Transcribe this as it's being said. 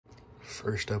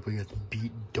First up, we got the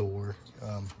beat door.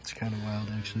 It's kind of wild,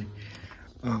 actually.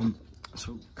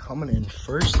 So coming in,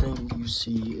 first thing you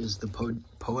see is the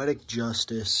Poetic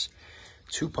Justice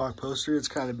Tupac poster. It's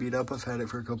kind of beat up. I've had it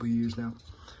for a couple years now.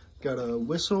 Got a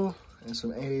whistle and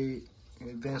some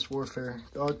Advanced Warfare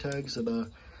dog tags that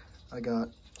I got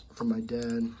from my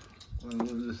dad when I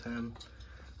lived with him.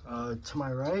 To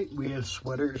my right, we have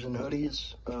sweaters and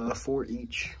hoodies, 4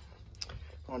 each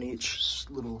on each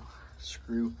little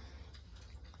screw.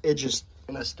 It's just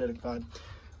an aesthetic vibe.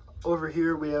 Over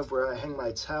here, we have where I hang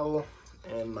my towel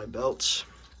and my belts.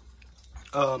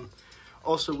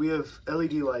 Also, we have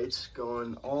LED lights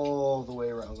going all the way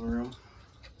around the room.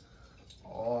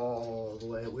 All the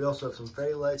way. We also have some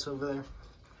fairy lights over there.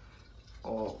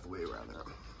 All the way around the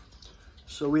room.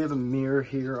 So we have a mirror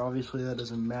here. Obviously, that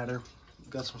doesn't matter. We've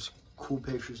got some cool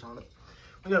pictures on it.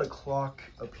 We got a clock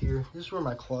up here. This is where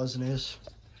my closet is.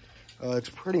 It's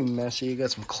pretty messy. You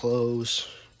got some clothes.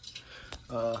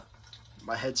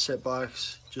 My headset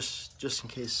box, just in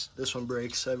case this one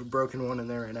breaks. I have a broken one in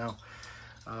there right now.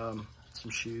 Some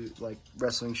shoes, like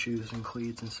wrestling shoes and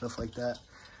cleats and stuff like that.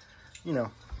 You know.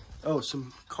 Oh,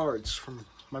 some cards from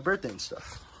my birthday and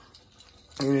stuff.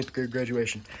 And it's good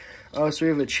graduation. So we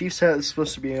have a Chiefs hat that's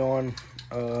supposed to be on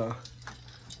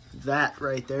that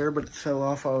right there, but it fell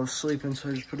off. I was sleeping, so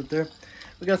I just put it there.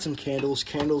 We got some candles.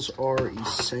 Candles are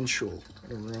essential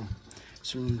in a room.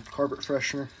 Some carpet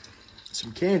freshener,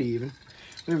 some candy even.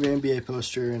 We have an NBA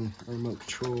poster and a remote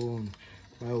control and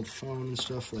my old phone and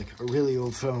stuff, like a really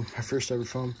old phone, my first ever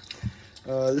phone.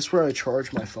 This is where I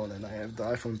charge my phone, and I have the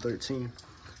iPhone 13.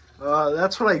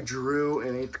 That's what I drew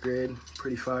in 8th grade,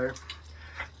 pretty fire.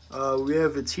 We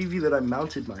have a TV that I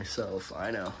mounted myself. I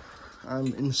know,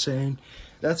 I'm insane.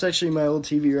 That's actually my old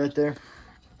TV right there.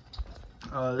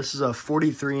 This is a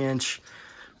 43-inch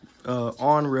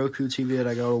on Roku TV that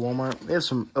I got at Walmart. They have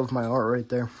some of my art right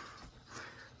there.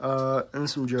 And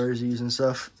some jerseys and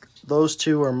stuff. Those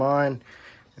two are mine,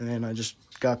 and then I just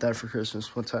got that for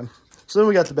Christmas one time. So then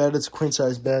we got the bed. It's a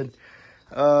queen-size bed.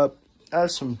 I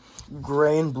have some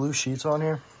gray and blue sheets on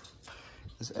here,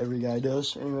 as every guy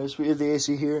does. Anyways, we have the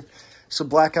AC here. Some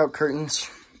blackout curtains.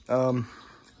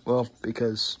 Well,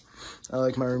 because I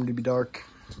like my room to be dark.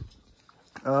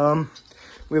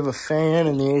 We have a fan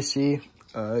in the AC.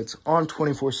 It's on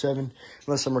 24/7,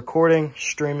 unless I'm recording,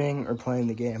 streaming, or playing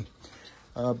the game.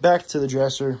 Back to the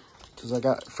dresser, because I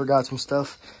forgot some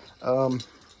stuff.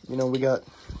 You know, we got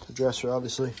the dresser,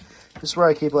 obviously. This is where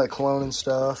I keep, like, cologne and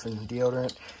stuff and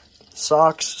deodorant.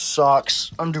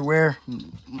 Socks, underwear,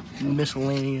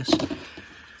 miscellaneous.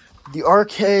 The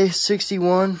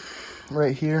RK61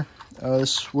 right here.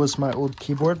 This was my old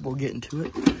keyboard. We'll get into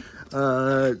it.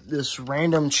 This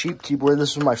random cheap keyboard.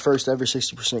 This was my first ever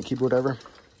 60% keyboard ever.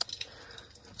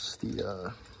 It's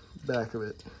the back of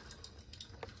it.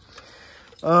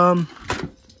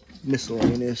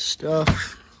 Miscellaneous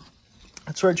stuff.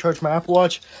 That's where I charge my Apple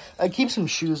Watch. I keep some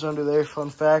shoes under there, fun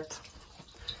fact.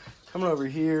 Coming over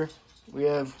here, we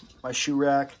have my shoe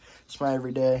rack. It's my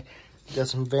everyday. Got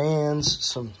some Vans,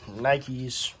 some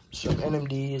Nikes, some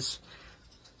NMDs.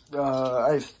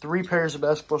 I have 3 pairs of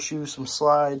basketball shoes, some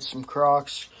slides, some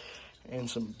Crocs, and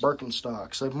some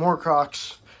Birkenstocks. I have more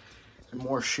Crocs and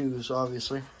more shoes,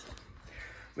 obviously.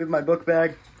 We have my book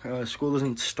bag. School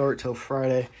doesn't start till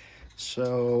Friday,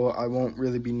 so I won't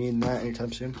really be needing that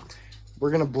anytime soon. We're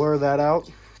going to blur that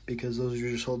out because those are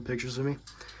just old pictures of me.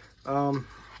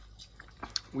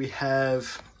 We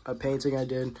have a painting I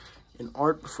did in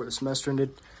art before the semester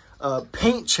ended.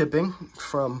 Paint chipping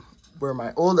from where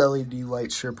my old LED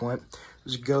light strip went. It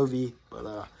was Govee,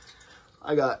 but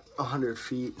I got 100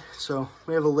 feet. So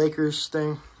we have a Lakers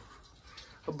thing,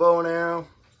 a bow and arrow.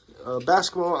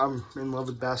 Basketball, I'm in love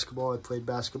with basketball. I played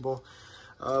basketball.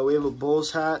 We have a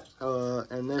Bulls hat,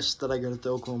 and this that I got at the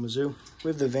Oklahoma Zoo. We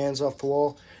have the Vans off the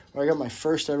wall. I got my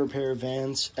first ever pair of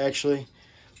Vans, actually.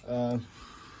 Got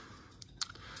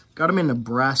them in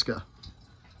Nebraska.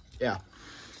 Yeah,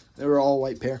 they were all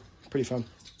white pair. Pretty fun.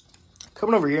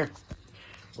 Coming over here.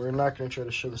 We're not going to try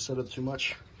to show the setup too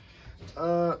much.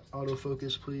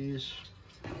 Autofocus, please.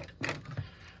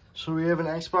 So we have an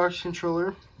Xbox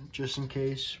controller, just in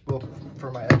case. Well,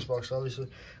 for my Xbox, obviously.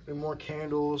 We have more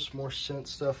candles, more scent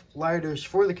stuff. Lighters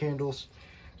for the candles.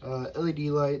 LED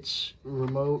lights,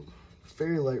 remote,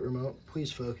 fairy light remote.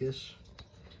 Please focus.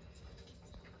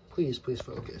 Please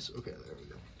focus. Okay, there we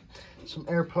go. Some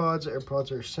AirPods.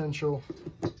 AirPods are essential.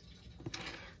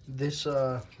 This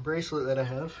bracelet that I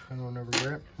have, I don't ever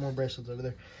wear it. More bracelets over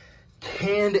there.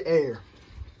 Canned air.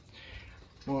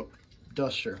 Well,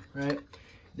 duster, right?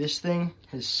 This thing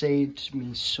has saved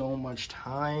me so much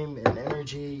time and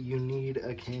energy. You need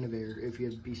a can of air if you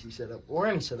have a PC setup, or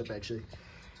any setup actually.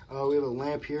 We have a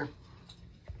lamp here.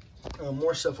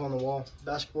 More stuff on the wall.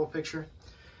 Basketball picture.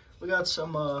 We got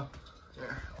some,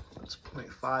 there, let's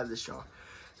 0.5 this John.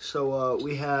 So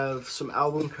we have some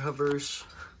album covers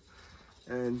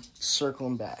and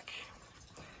circling back.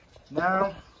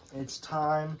 Now it's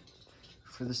time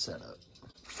for the setup.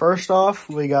 First off,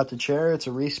 we got the chair. It's a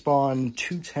Respawn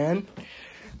 210.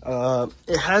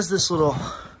 It has this little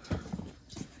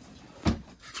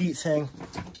feet thing.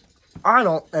 I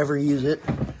don't ever use it.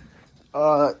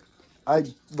 I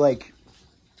like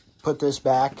put this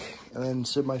back and then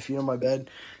sit my feet on my bed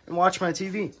and watch my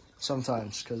TV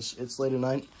sometimes because it's late at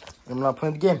night and I'm not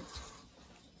playing the game.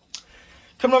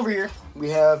 Coming over here, we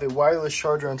have a wireless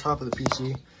charger on top of the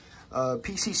PC.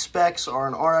 PC specs are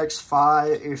an RX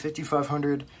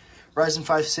 5500, Ryzen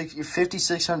 5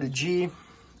 5600G.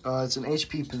 It's an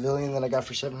HP Pavilion that I got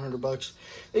for $700.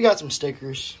 They got some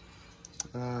stickers.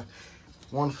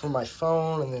 One for my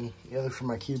phone and then the other for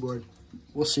my keyboard.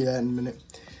 We'll see that in a minute.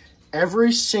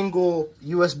 Every single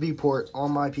USB port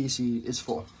on my PC is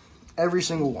full. Every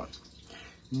single one.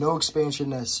 No expansion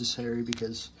necessary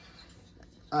because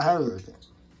I have everything.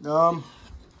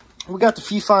 We got the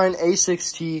Fifine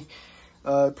A6T,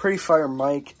 pretty fire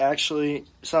mic. Actually,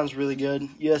 sounds really good.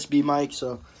 USB mic,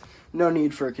 so no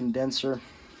need for a condenser.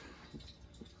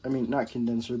 I mean, not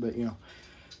condenser, but you know,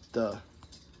 the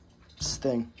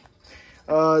thing.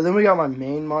 Then we got my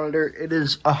main monitor. It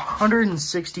is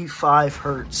 165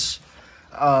 hertz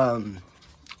on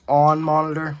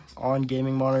monitor, on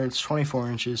gaming monitor. It's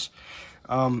 24 inches.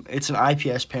 It's an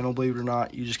IPS panel, believe it or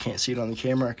not. You just can't see it on the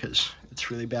camera because it's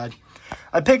really bad.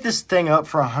 I picked this thing up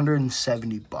for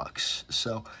 170 bucks,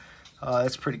 so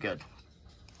that's pretty good.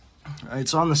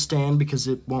 It's on the stand because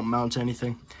it won't mount to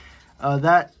anything.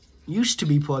 That used to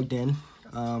be plugged in,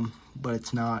 but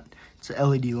it's not. It's an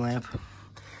LED lamp.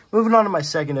 Moving on to my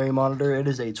secondary monitor, it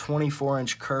is a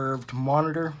 24-inch curved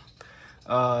monitor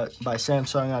by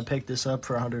Samsung. I picked this up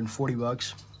for 140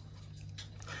 bucks.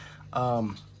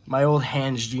 My old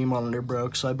Hands G monitor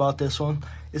broke, so I bought this one.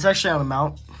 It's actually on a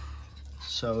mount,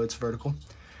 so it's vertical.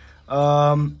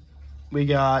 We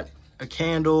got a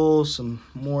candle, some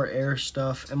more air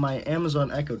stuff, and my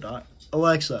Amazon Echo Dot.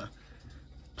 Alexa,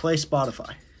 play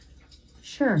Spotify.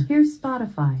 Sure, here's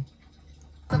Spotify.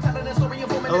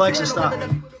 Alexa, stop.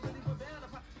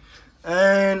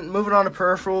 And moving on to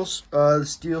peripherals, the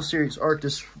SteelSeries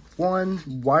Arctis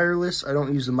 1 wireless. I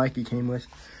don't use the mic it came with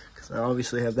because I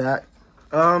obviously have that.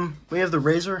 We have the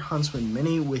Razer Huntsman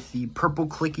Mini with the purple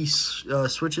clicky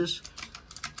switches.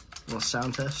 A little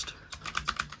sound test.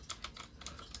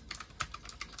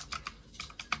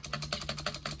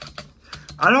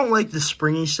 I don't like the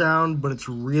springy sound, but it's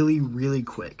really, really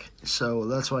quick. So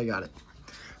that's why I got it.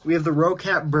 We have the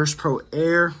Rocap Burst Pro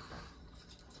Air.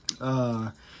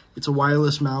 It's a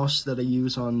wireless mouse that I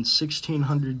use on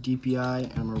 1600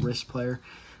 DPI, and I'm a wrist player.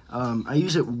 I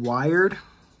use it wired.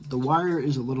 The wire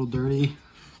is a little dirty,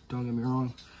 don't get me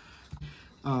wrong.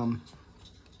 I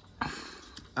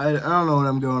don't know what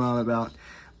I'm going on about.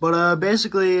 But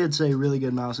basically, it's a really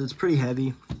good mouse. It's pretty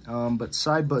heavy, but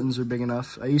side buttons are big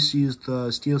enough. I used to use the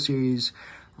SteelSeries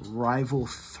Rival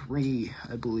 3,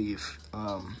 I believe.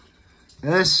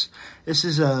 And this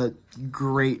is a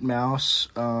great mouse,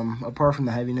 apart from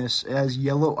the heaviness. It has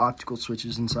yellow optical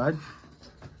switches inside.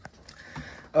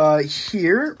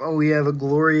 Here, we have a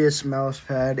glorious mouse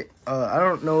pad. I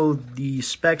don't know the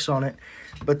specs on it,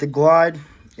 but the Glide,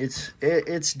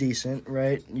 it's decent,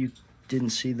 right? You didn't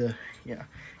see the, yeah,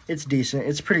 it's decent.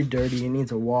 It's pretty dirty. It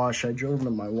needs a wash. I drove into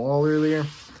my wall earlier,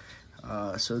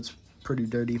 so it's pretty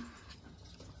dirty.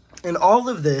 And all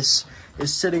of this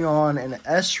is sitting on an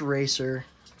S-Racer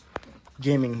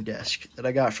gaming desk that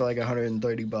I got for like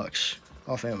 130 bucks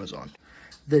off Amazon.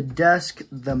 The desk,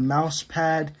 the mouse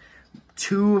pad,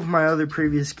 2 of my other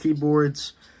previous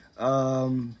keyboards,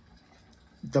 the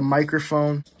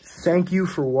microphone. Thank you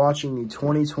for watching the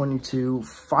 2022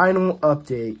 final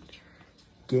update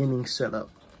gaming setup.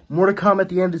 More to come at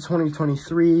the end of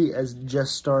 2023 as it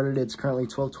just started. It's currently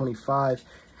 12/25.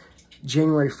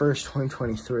 January 1st,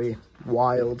 2023.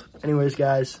 Wild. Anyways,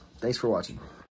 guys, thanks for watching.